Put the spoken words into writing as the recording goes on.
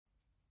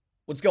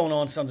What's going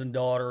on, sons and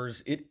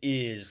daughters? It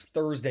is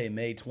Thursday,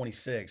 May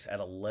 26th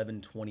at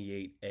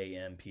 11:28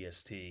 a.m.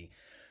 PST.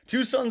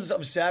 Two sons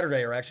of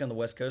Saturday are actually on the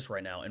West Coast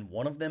right now, and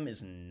one of them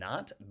is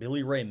not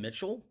Billy Ray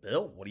Mitchell.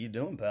 Bill, what are you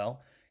doing,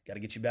 pal? Got to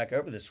get you back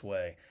over this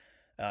way.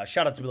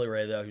 Shout out to Billy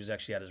Ray, though, who's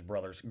actually at his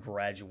brother's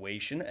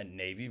graduation at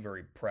Navy.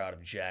 Very proud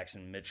of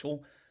Jackson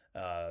Mitchell.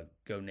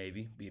 Go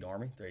Navy, beat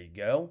Army. There you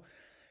go.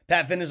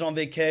 Pat Finn is on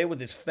vacay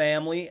with his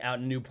family out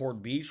in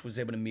Newport Beach. Was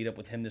able to meet up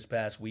with him this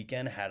past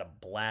weekend. Had a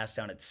blast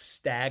down at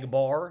Stag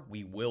Bar.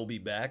 We will be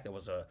back. That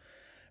was a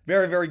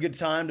very, very good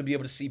time to be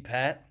able to see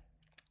Pat,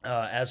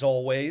 as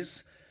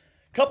always.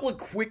 Couple of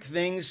quick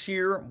things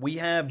here. We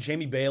have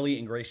Jamie Bailey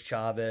and Grace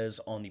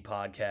Chavez on the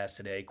podcast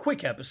today.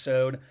 Quick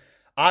episode.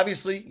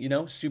 Obviously,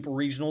 Super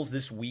Regionals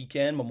this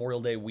weekend,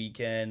 Memorial Day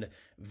weekend.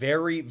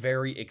 Very,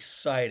 very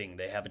exciting.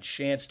 They have a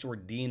chance to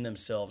redeem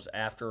themselves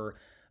after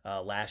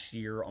last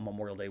year on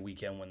Memorial Day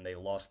weekend when they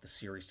lost the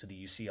series to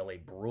the UCLA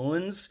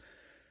Bruins.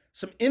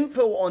 Some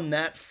info on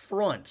that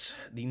front.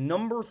 The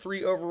number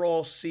 3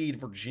 overall seed,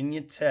 Virginia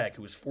Tech,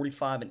 who is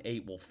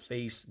 45-8, will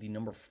face the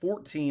number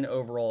 14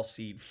 overall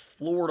seed,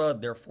 Florida.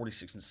 They're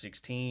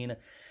 46-16.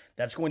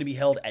 That's going to be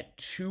held at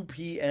 2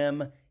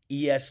 p.m.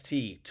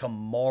 EST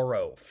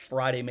tomorrow,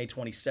 Friday, May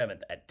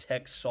 27th at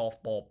Tech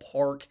Softball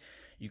Park.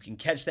 You can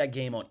catch that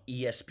game on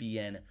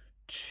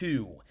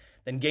ESPN2.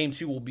 Then game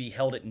 2 will be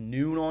held at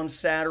noon on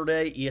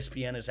Saturday.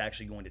 ESPN is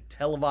actually going to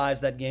televise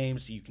that game,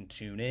 so you can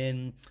tune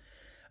in.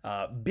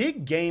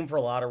 Big game for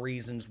a lot of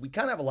reasons. We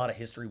kind of have a lot of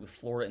history with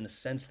Florida in the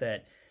sense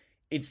that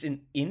it's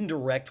an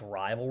indirect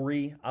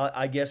rivalry,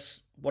 I guess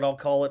what I'll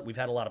call it. We've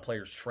had a lot of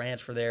players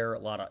transfer there, a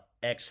lot of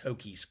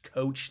ex-Hokies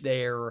coach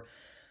there.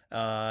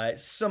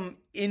 Some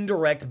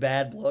indirect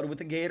bad blood with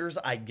the Gators,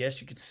 I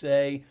guess you could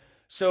say.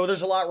 So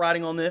there's a lot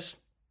riding on this.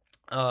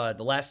 The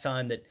last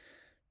time that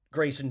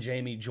Grace and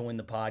Jamie joined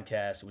the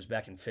podcast, it was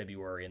back in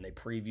February, and they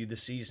previewed the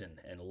season,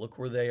 and look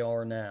where they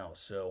are now.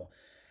 So,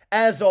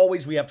 as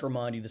always, we have to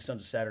remind you the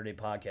Sons of Saturday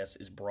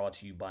podcast is brought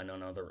to you by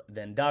none other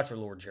than Dr.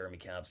 Lord Jeremy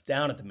Counts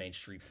down at the Main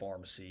Street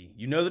Pharmacy.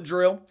 You know the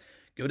drill.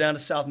 Go down to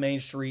South Main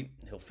Street.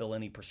 He'll fill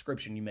any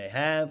prescription you may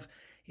have.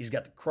 He's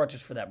got the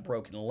crutches for that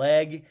broken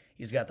leg.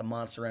 He's got the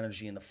Monster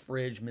Energy in the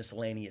fridge,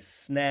 miscellaneous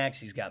snacks.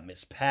 He's got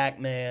Miss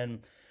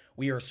Pac-Man.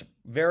 We are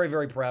very,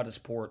 very proud to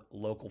support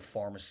local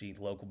pharmacy,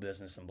 local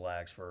business in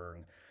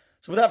Blacksburg.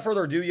 So without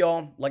further ado,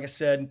 y'all, like I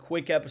said,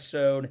 quick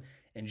episode.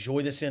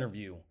 Enjoy this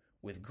interview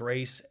with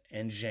Grace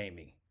and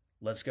Jamie.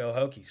 Let's go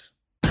Hokies.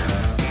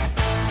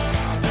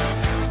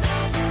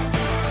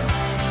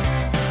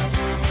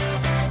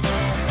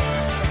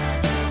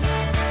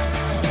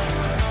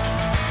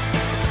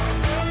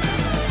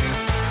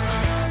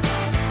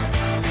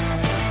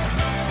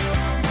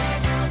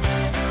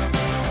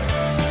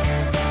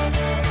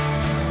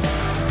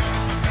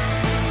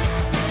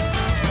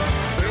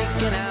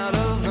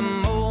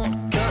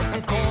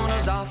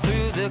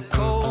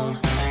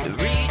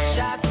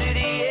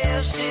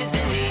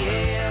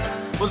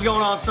 What's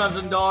going on, sons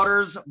and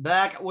daughters?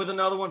 Back with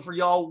another one for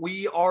y'all.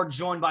 We are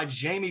joined by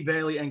Jamie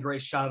Bailey and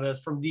Grace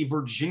Chavez from the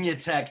Virginia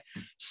Tech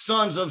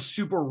Sons of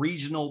Super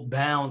Regional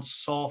Bound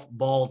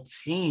softball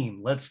team.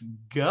 Let's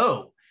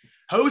go.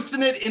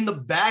 Hosting it in the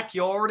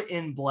backyard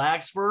in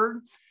Blacksburg.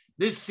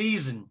 This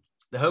season,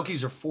 the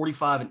Hokies are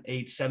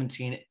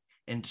 45-8,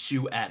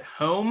 17-2 at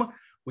home,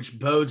 which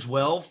bodes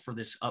well for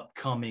this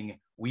upcoming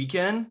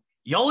weekend.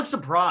 Y'all look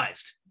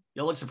surprised.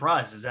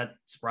 Is that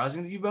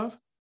surprising to you both?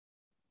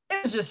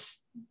 That's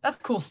a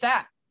cool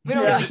stat. We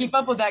don't really keep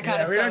up with that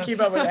kind of stuff. We don't keep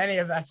up with any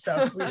of that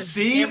stuff.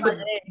 See, but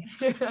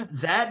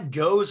that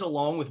goes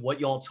along with what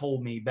y'all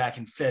told me back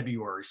in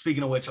February.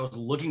 Speaking of which, I was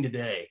looking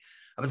today.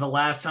 I mean, the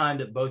last time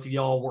that both of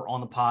y'all were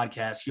on the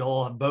podcast,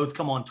 y'all have both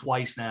come on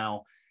twice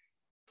now.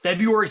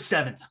 February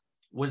 7th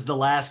was the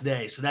last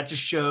day. So that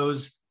just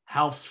shows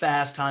how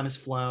fast time has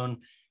flown.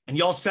 And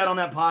y'all said on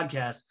that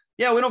podcast,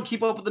 yeah, we don't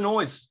keep up with the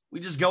noise. We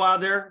just go out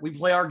there. We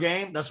play our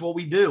game. That's what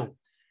we do.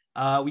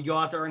 We go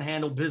out there and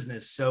handle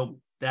business. So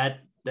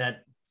that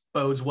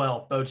bodes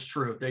well, bodes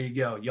true. There you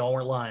go. Y'all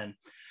weren't lying.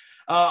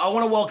 I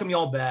want to welcome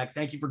y'all back.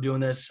 Thank you for doing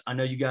this. I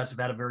know you guys have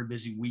had a very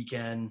busy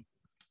weekend.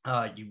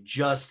 You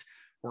just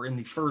were in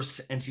the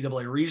first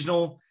NCAA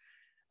regional.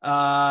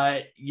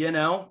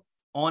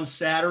 On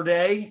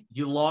Saturday,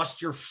 you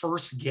lost your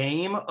first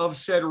game of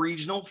said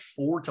regional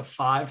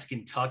 4-5 to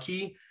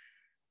Kentucky.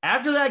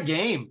 After that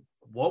game,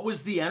 what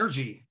was the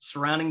energy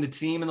surrounding the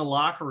team in the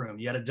locker room?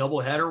 You had a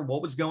doubleheader.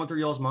 What was going through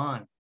y'all's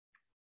mind?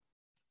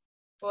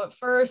 Well, at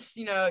first,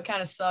 it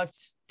kind of sucked.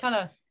 Kind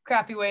of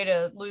crappy way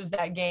to lose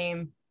that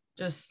game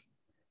just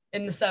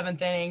in the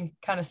 7th inning.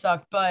 Kind of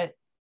sucked. But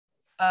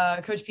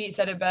Coach Pete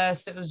said it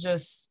best. It was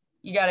just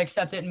you got to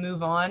accept it and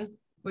move on.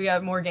 We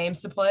got more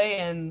games to play,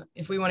 and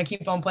if we want to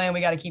keep on playing,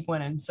 we got to keep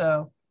winning.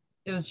 So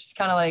it was just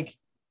kind of like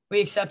we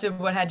accepted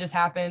what had just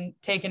happened,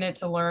 taken it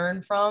to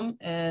learn from,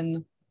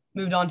 and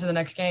moved on to the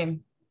next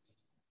game.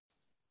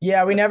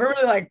 Yeah, we never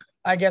really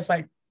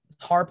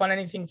harp on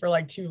anything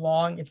for too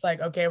long. It's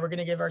like, okay, we're going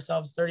to give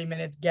ourselves 30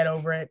 minutes, get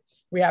over it.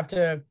 We have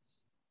to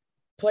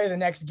play the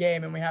next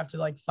game and we have to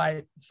like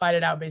fight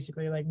it out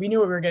basically. Like we knew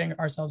what we were getting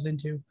ourselves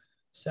into.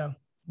 So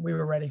we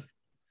were ready.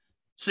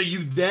 So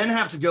you then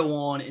have to go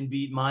on and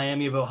beat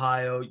Miami of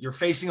Ohio. You're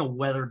facing a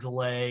weather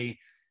delay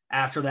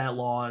after that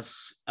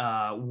loss.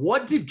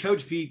 What did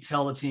Coach Pete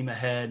tell the team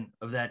ahead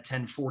of that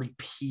 10:40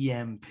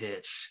 p.m.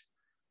 pitch?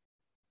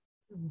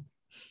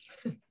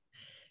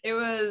 It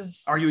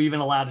was. Are you even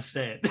allowed to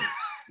say it?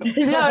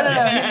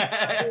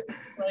 No.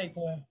 Like,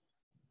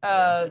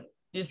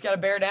 you just got to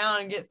bear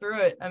down and get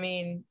through it. I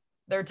mean,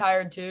 they're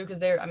tired too because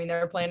they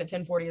were playing at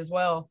 10:40 as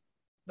well.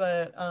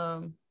 But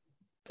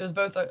it was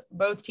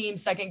both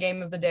teams' second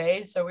game of the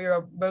day, so we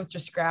were both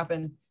just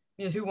scrapping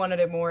because who wanted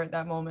it more at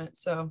that moment.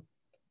 So,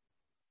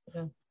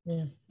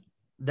 yeah.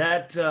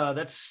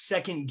 That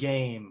second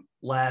game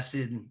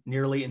lasted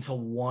nearly until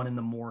 1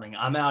 a.m.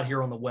 I'm out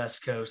here on the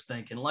West Coast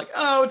thinking like,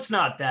 oh, it's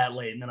not that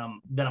late, and then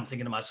I'm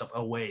thinking to myself,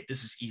 oh wait,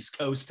 this is East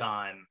Coast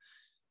time.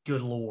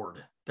 Good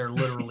Lord, they're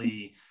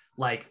literally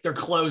like they're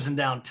closing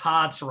down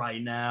Tots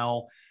right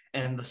now,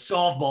 and the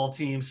softball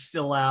team's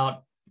still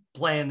out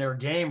playing their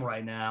game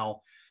right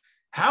now.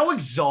 How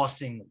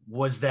exhausting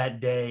was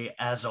that day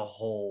as a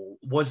whole?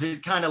 Was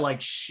it kind of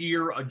like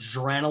sheer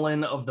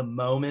adrenaline of the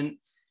moment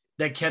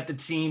that kept the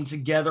team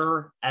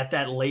together at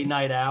that late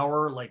night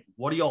hour? Like,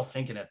 what are y'all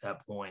thinking at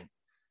that point?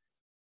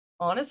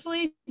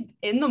 Honestly,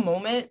 in the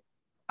moment,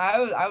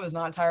 I was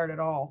not tired at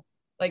all.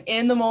 Like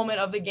in the moment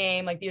of the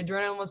game, like the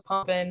adrenaline was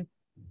pumping.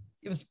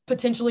 It was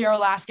potentially our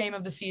last game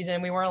of the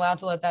season. We weren't allowed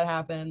to let that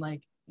happen.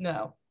 Like,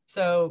 no.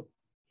 So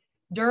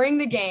during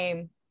the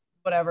game,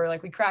 whatever,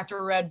 like we cracked a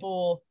Red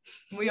Bull.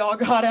 We all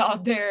got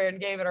out there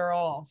and gave it our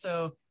all.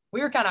 So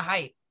we were kind of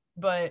hyped.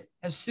 But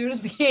as soon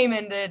as the game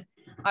ended,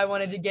 I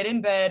wanted to get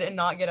in bed and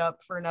not get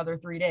up for another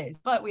 3 days.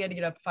 But we had to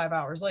get up 5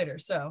 hours later.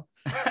 So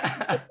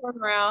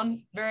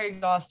around, very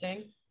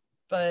exhausting,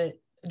 but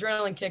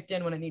adrenaline kicked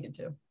in when it needed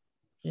to.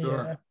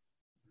 Sure.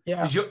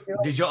 Yeah.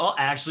 Did you all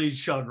actually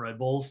chug Red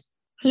Bulls?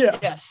 Yeah.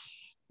 Yes.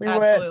 We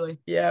absolutely.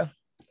 Yeah.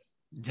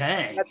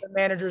 Dang. Let the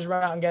managers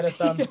run out and get us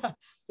some.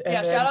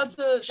 Yeah. Shout out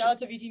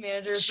to VT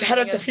managers. Shout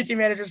out to VT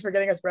managers for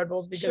getting us Red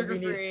Bulls because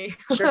sugar-free.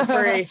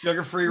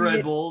 Sugar-free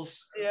Red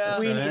Bulls.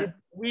 Yeah.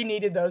 We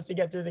needed those to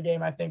get through the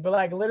game, I think. But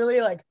like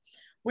literally, like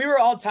we were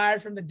all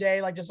tired from the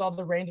day, like just all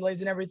the rain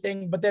delays and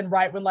everything. But then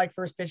right when like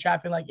first pitch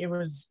happened, like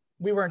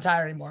we weren't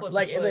tired anymore.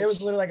 Like it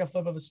was literally like a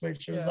flip of a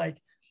switch. It was like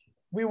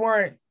we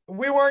weren't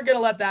gonna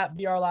let that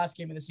be our last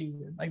game of the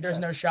season. Like there's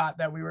no shot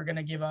that we were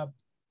gonna give up.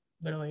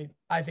 Literally,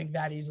 I think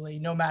that easily,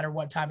 no matter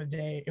what time of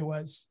day it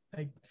was.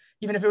 Like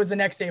even if it was the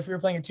next day, if we were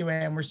playing at 2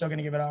 a.m., we're still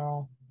gonna give it our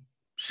all.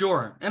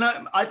 Sure. And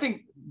I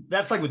think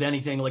that's like with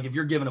anything, like if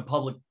you're giving a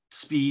public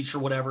speech or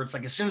whatever, it's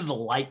like as soon as the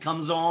light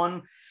comes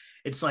on,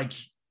 it's like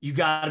you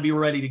got to be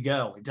ready to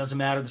go. It doesn't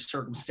matter the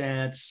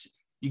circumstance.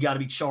 You got to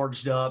be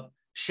charged up.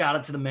 Shout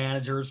out to the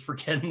managers for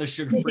getting the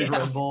sugar-free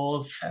Red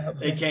Bulls.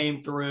 They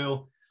came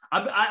through.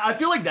 I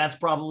feel like that's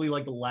probably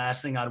like the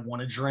last thing I'd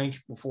want to drink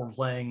before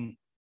playing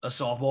a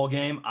softball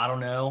game. I don't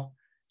know.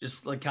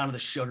 Just like kind of the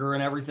sugar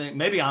and everything.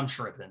 Maybe I'm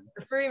tripping.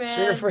 Free, man.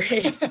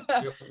 Sugar-free.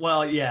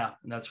 Well, yeah,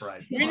 that's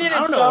right. We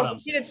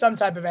needed some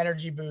type of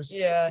energy boost.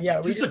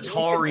 Yeah. Just the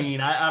taurine.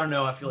 I don't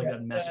know. I feel like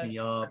that'd mess me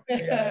up.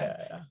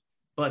 Yeah.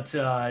 But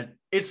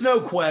it's no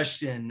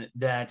question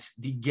that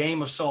the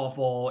game of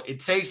softball, it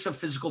takes a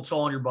physical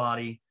toll on your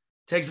body,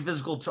 takes a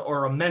physical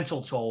or a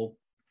mental toll.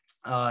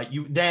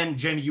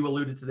 Jamie, you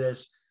alluded to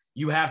this.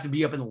 You have to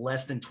be up in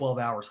less than 12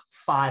 hours,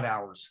 5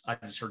 hours, I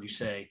just heard you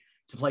say,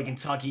 to play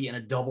Kentucky in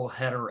a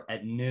doubleheader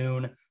at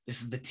noon.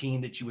 This is the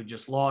team that you had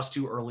just lost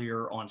to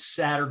earlier on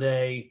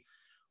Saturday.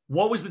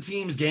 What was the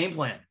team's game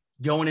plan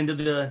going into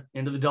the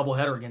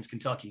doubleheader against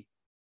Kentucky?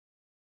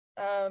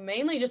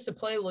 Mainly just to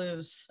play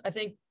loose. I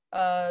think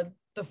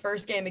the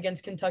first game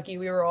against Kentucky,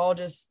 we were all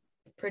just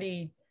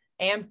pretty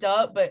amped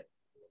up, but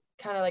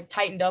kind of like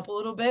tightened up a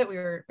little bit. We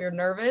were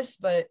nervous,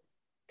 but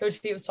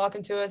Coach Pete was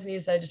talking to us and he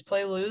said, just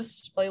play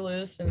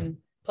loose and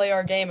play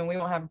our game and we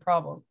won't have a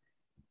problem.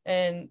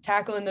 And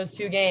tackling those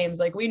 2 games,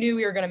 like we knew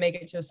we were going to make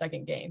it to a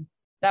second game.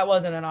 That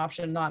wasn't an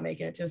option, not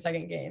making it to a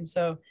second game.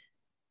 So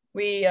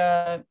we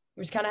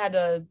just kind of had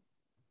to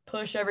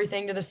push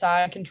everything to the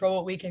side, control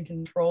what we can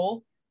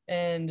control,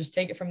 and just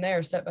take it from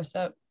there step by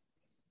step.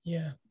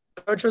 Yeah.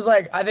 Coach was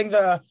like, I think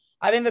the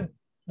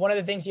one of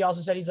the things he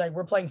also said, he's like,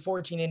 we're playing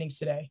 14 innings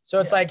today. So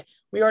it's like,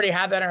 we already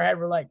have that in our head.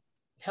 We're like,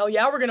 hell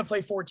yeah, we're going to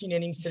play 14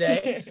 innings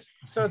today.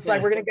 So it's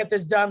like, we're going to get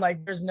this done.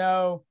 Like there's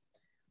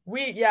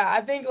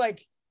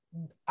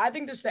I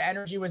think just the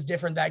energy was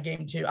different that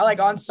game too. Like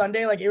on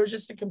Sunday, like it was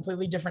just a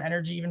completely different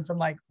energy, even from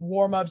like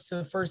warm-ups to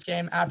the first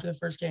game, after the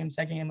first game,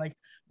 second game. Like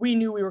we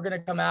knew we were going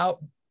to come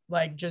out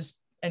like just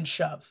and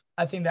shove.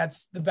 I think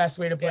that's the best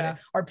way to put it.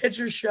 Our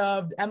pitchers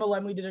shoved. Emma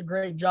Lemley did a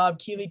great job.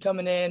 Keely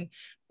coming in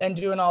and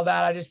doing all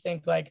that. I just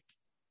think like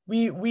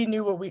we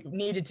knew what we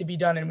needed to be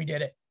done and we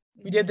did it.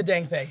 We did the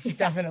dang thing.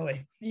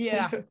 Definitely.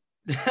 Yeah.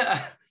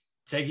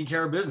 Taking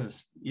care of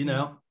business. You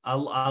know, I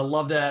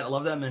love that. I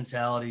love that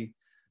mentality.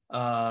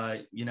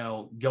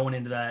 Going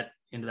into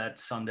that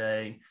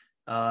Sunday,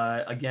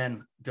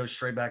 Again, go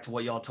straight back to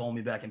what y'all told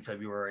me back in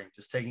February.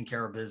 Just taking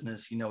care of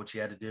business. You know what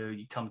you had to do.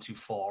 You come too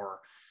far.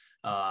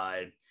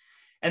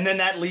 And then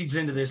that leads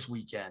into this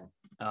weekend.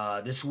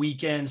 This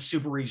weekend,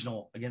 Super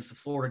Regional against the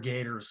Florida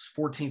Gators,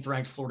 14th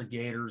ranked Florida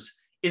Gators,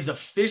 is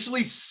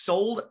officially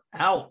sold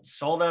out.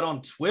 Saw that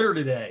on Twitter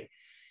today.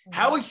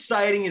 How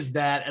exciting is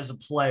that as a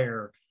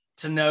player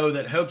to know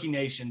that Hokie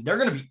Nation, they're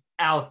going to be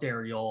out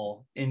there,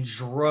 y'all, in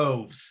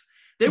droves.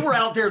 They were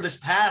out there this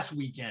past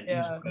weekend.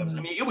 Yeah. I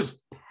mean, it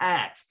was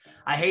packed.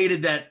 I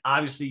hated that,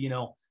 obviously, you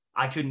know,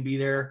 I couldn't be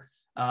there.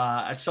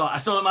 I saw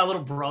that my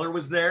little brother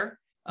was there.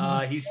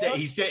 He said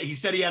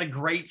he had a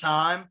great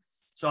time.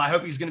 So I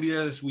hope he's going to be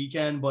there this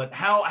weekend. But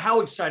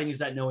how exciting is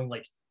that, knowing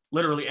like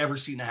literally every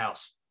seat in the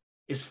house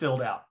is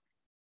filled out?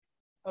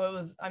 Oh, it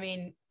was, I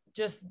mean,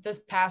 just this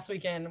past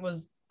weekend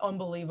was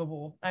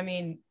unbelievable. I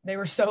mean, they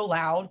were so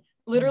loud.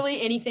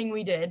 Literally anything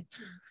we did,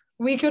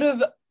 we could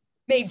have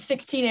made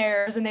 16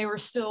 errors and they were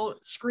still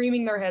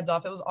screaming their heads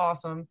off. It was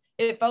awesome.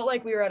 It felt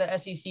like we were at an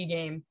SEC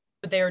game,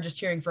 but they were just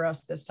cheering for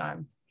us this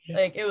time. Yeah.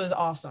 Like, it was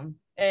awesome.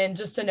 And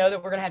just to know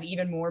that we're going to have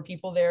even more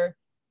people there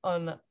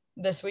on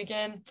this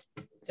weekend,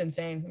 it's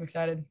insane. I'm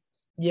excited.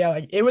 Yeah,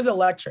 like it was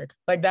electric.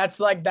 That's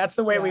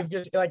the way we've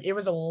just like, it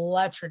was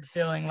electric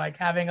feeling, like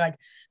having like,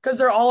 because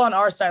they're all on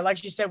our side. Like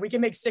she said, we can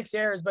make 6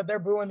 errors, but they're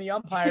booing the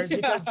umpires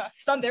because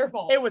their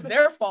fault. It was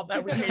their fault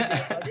that we made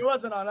it. It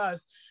wasn't on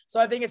us. So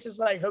I think it's just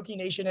like Hokie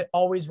Nation, it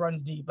always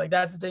runs deep. Like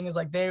that's the thing, is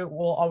like they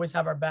will always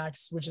have our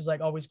backs, which is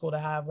like always cool to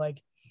have.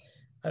 Like,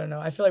 I don't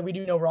know. I feel like we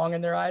do no wrong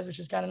in their eyes, which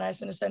is kind of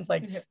nice in a sense.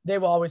 Like they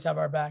will always have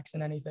our backs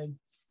in anything.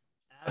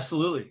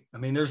 Absolutely. I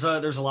mean, there's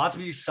a lot to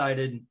be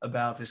excited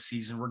about this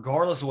season,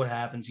 regardless of what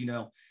happens. You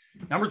know,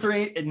 number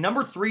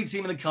three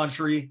team in the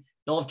country.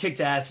 They'll have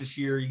kicked ass this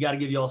year. You got to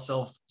give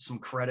yourself some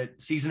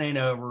credit. Season ain't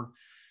over.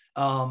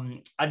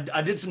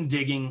 I did some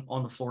digging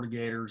on the Florida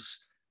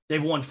Gators.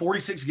 They've won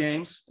 46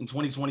 games in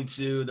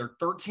 2022. They're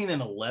 13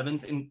 and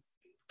 11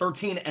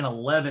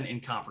 in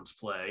conference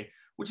play,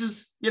 which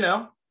is, you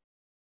know,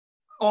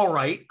 all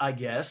right, I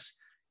guess.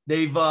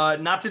 They've,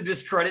 not to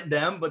discredit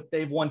them, but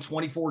they've won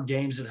 24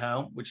 games at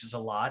home, which is a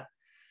lot.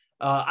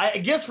 I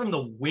guess from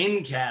the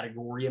win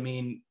category, I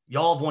mean,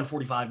 y'all have won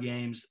 45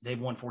 games. They've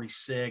won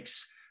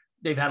 46.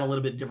 They've had a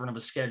little bit different of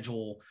a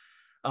schedule,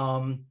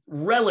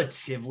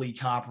 relatively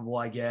comparable,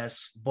 I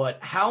guess. But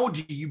how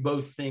do you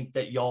both think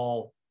that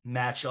y'all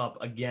match up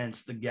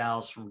against the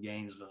gals from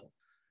Gainesville?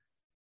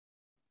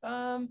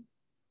 I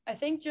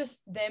think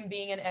just them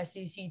being an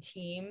SEC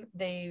team,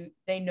 they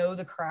know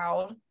the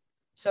crowd.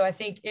 So I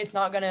think it's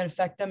not going to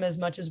affect them as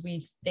much as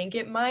we think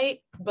it might,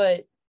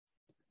 but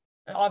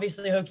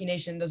obviously Hokie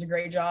Nation does a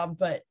great job.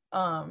 But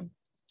I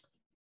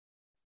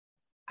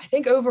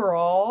think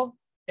overall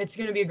it's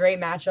going to be a great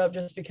matchup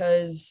just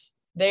because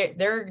they're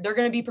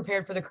going to be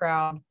prepared for the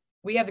crowd.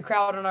 We have the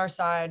crowd on our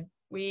side.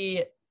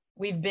 We've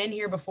been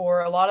here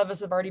before. A lot of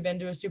us have already been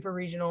to a super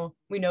regional.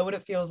 We know what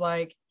it feels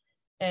like.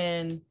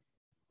 And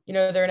you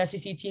know, they're an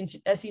SEC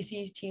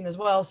team as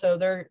well.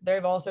 So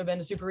they've also been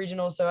to super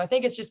regional. So I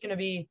think it's just going to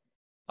be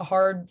a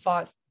hard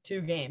fought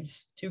 2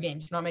 games,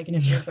 not making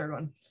it to the third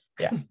one.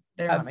 Yeah.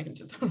 They're not making it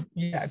to the third.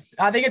 Yeah.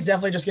 I think it's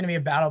definitely just going to be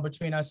a battle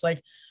between us.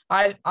 Like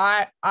I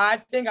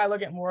think I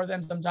look at more of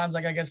them sometimes.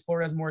 Like, I guess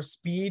Florida has more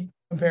speed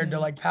compared to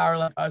like power,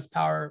 like us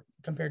power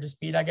compared to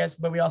speed, I guess,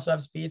 but we also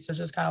have speed. So it's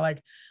just kind of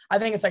like, I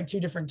think it's like 2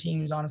 different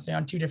teams, honestly,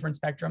 on 2 different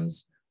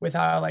spectrums with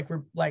how like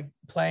we're like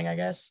playing, I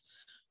guess.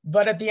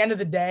 But at the end of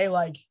the day,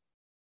 like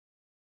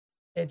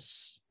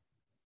it's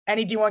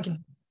any D1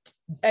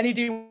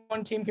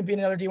 team can beat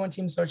another D1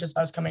 team. So it's just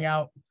us coming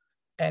out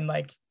and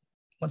like,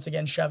 once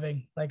again,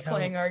 shoving, like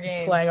playing our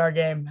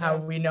game, how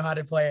we know how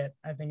to play it.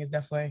 I think is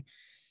definitely,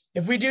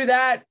 if we do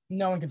that,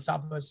 no one can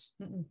stop us.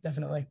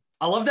 Definitely.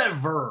 I love that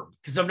verb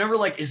because I'm never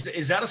like, is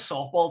that a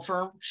softball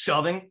term?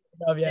 Shoving?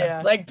 Oh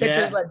yeah. Like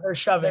pitchers, like they're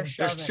shoving.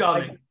 They're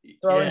shoving. Like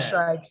throwing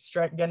strikes,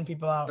 getting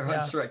people out. They're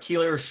strike.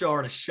 Keely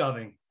Richard is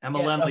shoving. Emma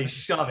Lemley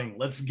shoving.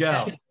 Let's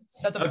go.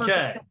 That's a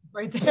perfect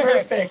right there.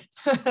 Perfect.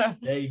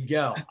 There you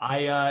go.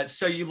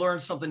 So you learn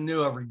something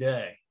new every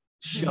day.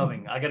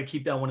 Shoving. I got to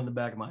keep that one in the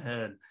back of my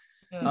head.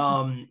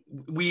 Yeah.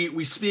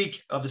 We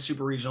speak of the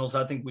super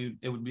regionals. I think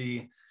it would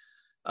be,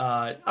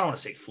 I don't want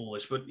to say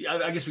foolish, but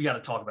I guess we got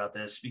to talk about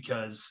this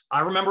because I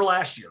remember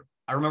last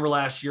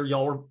year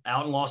y'all were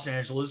out in Los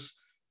Angeles.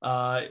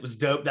 It was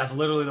dope. That's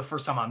literally the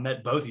first time I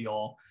met both of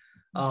y'all.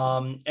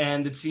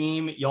 And the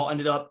team, y'all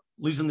ended up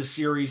losing the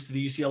series to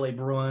the UCLA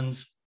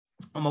Bruins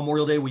on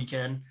Memorial Day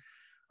weekend.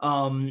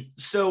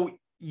 So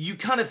you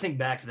kind of think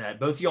back to that.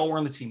 Both of y'all were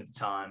on the team at the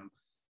time.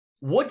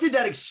 What did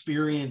that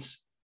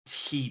experience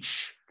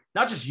teach?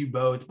 Not just you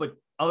both, but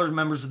other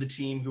members of the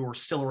team who are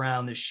still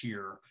around this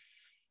year.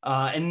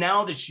 And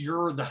now that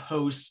you're the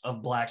host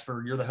of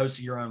Blacksburg, you're the host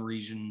of your own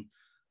region,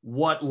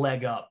 what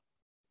leg up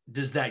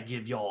does that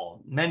give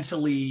y'all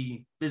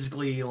mentally,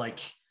 physically, like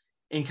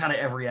in kind of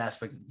every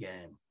aspect of the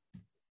game?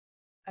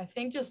 I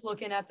think just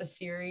looking at the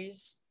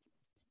series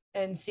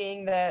and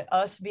seeing that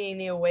us being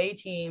the away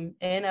team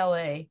in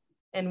LA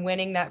and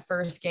winning that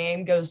first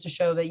game goes to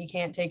show that you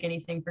can't take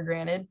anything for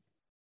granted.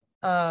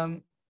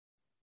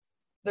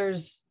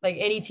 There's like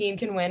any team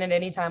can win at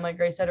any time, like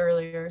Grace said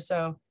earlier.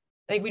 So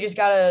I think we just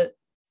got to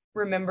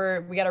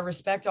remember, we got to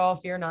respect all,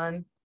 fear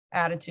none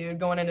attitude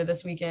going into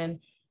this weekend,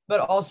 but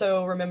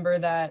also remember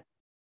that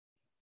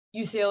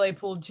UCLA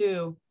pulled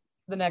 2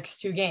 the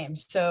next 2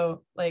 games.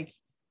 So like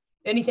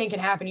anything can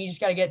happen. You just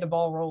got to get the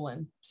ball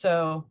rolling.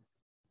 So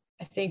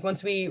I think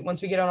once we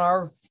get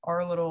on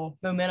our little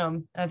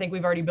momentum, and I think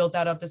we've already built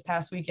that up this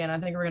past weekend, I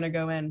think we're going to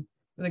go in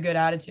with a good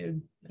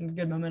attitude and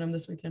good momentum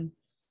this weekend.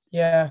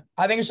 Yeah,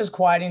 I think it's just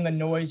quieting the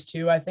noise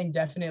too. I think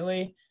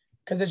definitely,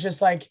 because it's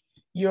just like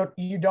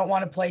you don't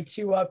want to play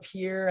 2 up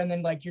here and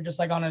then like you're just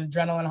like on an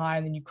adrenaline high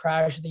and then you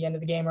crash at the end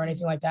of the game or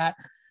anything like that.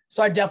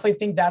 So I definitely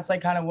think that's like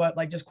kind of what,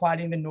 like just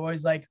quieting the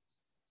noise. Like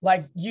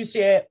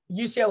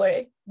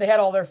UCLA, they had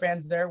all their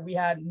fans there. We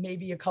had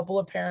maybe a couple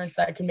of parents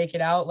that can make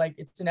it out. Like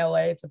it's in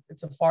LA, it's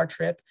a far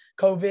trip.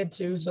 COVID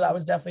too, so that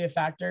was definitely a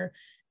factor.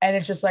 And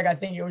it's just like I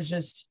think it was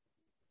just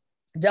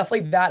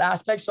definitely that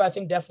aspect. So I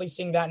think definitely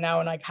seeing that now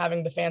and like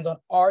having the fans on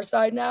our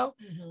side now,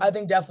 I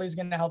think definitely is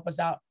going to help us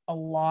out a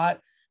lot.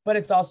 But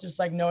it's also just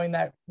like knowing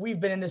that we've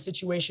been in this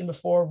situation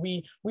before.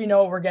 We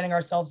know what we're getting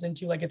ourselves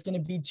into. Like it's going to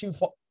be 2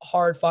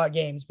 hard fought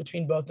games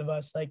between both of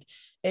us. Like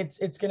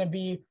it's going to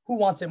be who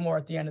wants it more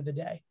at the end of the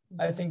day.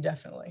 I think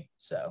definitely.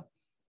 So.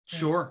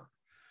 Sure.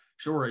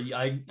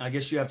 I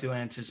guess you have to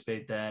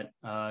anticipate that.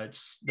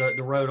 It's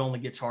the road only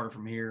gets harder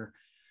from here.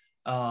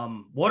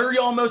 What are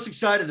y'all most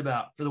excited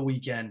about for the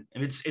weekend?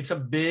 And it's a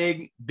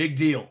big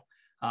deal.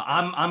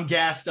 I'm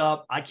gassed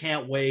up. I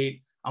can't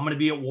wait. I'm going to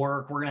be at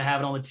work. We're going to have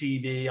it on the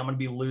TV. I'm going to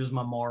be losing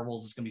my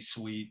marbles. It's going to be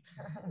sweet,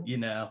 you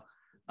know?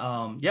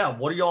 Yeah.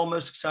 What are y'all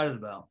most excited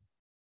about?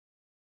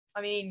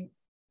 I mean,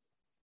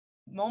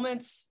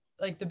 moments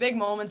like the big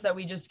moments that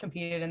we just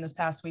competed in this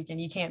past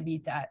weekend, you can't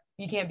beat that.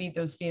 You can't beat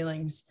those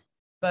feelings.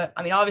 But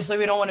I mean, obviously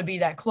we don't want to be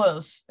that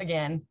close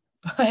again,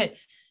 but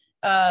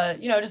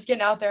just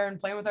getting out there and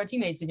playing with our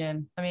teammates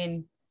again. I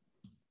mean,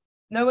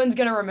 no one's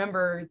going to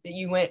remember that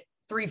you went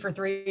 3 for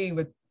 3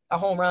 with a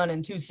home run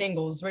and 2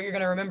 singles. What you're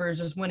going to remember is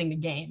just winning the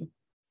game.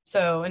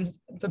 So, and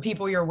the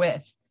people you're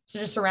with. So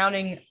just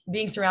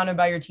being surrounded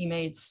by your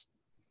teammates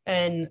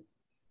and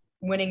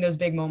winning those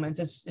big moments,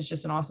 it's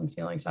just an awesome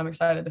feeling. So I'm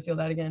excited to feel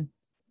that again.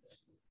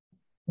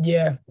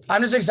 Yeah.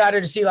 I'm just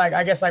excited to see, like,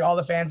 I guess like all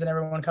the fans and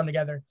everyone come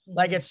together.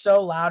 Like it's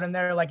so loud in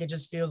there. Like it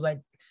just feels like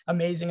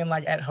amazing and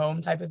like at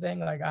home type of thing.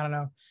 Like, I don't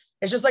know.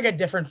 It's just like a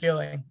different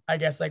feeling, I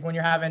guess, like when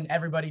you're having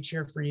everybody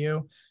cheer for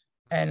you.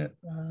 And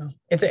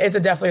it's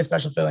definitely a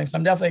special feeling. So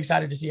I'm definitely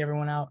excited to see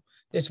everyone out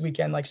this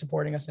weekend, like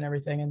supporting us and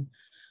everything. And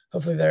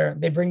hopefully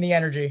they bring the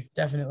energy.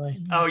 Definitely.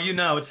 Oh,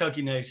 it's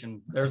Hokie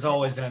Nation. There's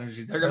always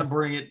energy. They're going to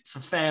bring it. It's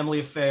a family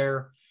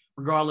affair,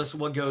 regardless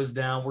of what goes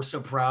down. We're so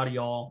proud of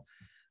y'all.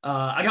 So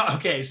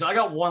I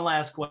got one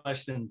last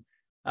question.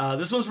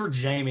 This one's for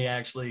Jamie,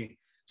 actually.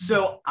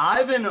 So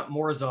Ivan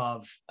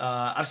Morozov,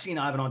 I've seen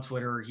Ivan on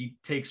Twitter. He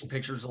takes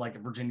pictures of like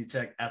Virginia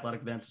Tech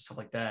athletic events and stuff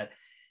like that.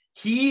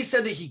 He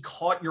said that he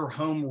caught your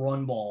home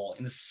run ball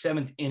in the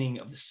 7th inning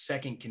of the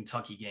 2nd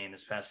Kentucky game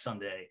this past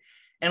Sunday.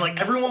 And like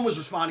everyone was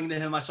responding to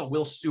him. I saw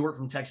Will Stewart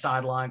from Tech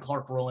Sideline,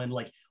 Clark Rowland,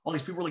 like all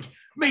these people were like,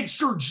 make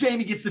sure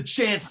Jamie gets the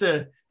chance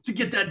to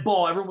get that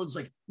ball. Everyone was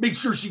like, make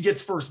sure she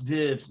gets first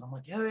dibs. And I'm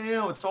like,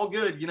 yeah, it's all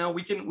good.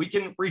 We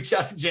can reach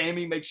out to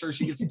Jamie, make sure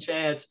she gets a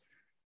chance.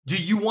 Do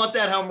you want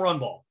that home run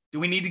ball?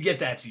 Do we need to get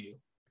that to you?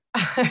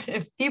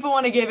 If people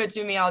want to give it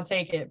to me, I'll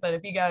take it. But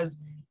if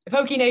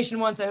Hokie Nation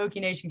wants it,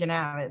 Hokie Nation can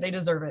have it. They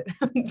deserve it.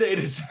 They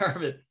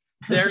deserve it.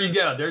 There you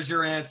go. There's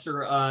your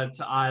answer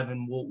to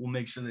Ivan. We'll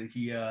make sure that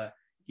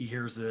he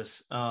hears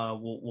this.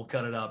 We'll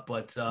cut it up.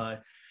 But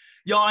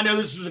y'all, I know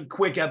this was a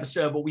quick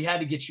episode, but we had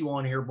to get you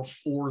on here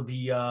before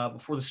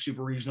the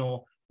Super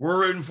Regional. We're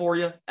rooting for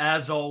you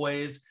as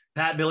always.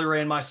 Pat, Billy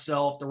Ray, and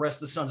myself, the rest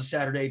of the Sons of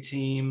Saturday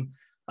team.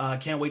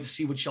 Can't wait to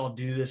see what y'all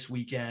do this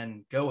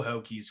weekend. Go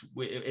Hokies.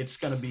 It's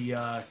going to be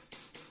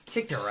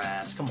kick their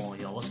ass. Come on,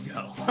 y'all. Let's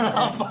go.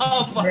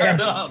 I'm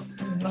fired up.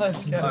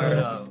 Let's go. Fired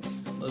up.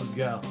 Let's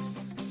go.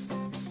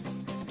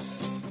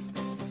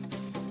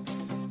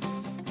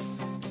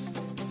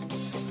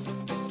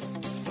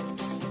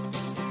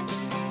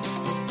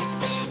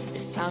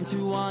 It's time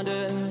to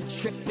wander,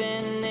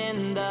 tripping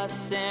in the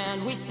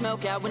sand. We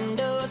smoke out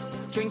windows,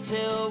 drink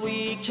till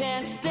we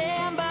can't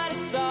stand. But I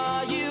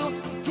saw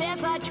you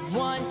dance like you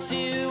want to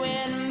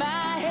in my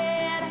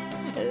head.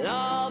 And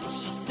all that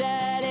she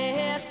said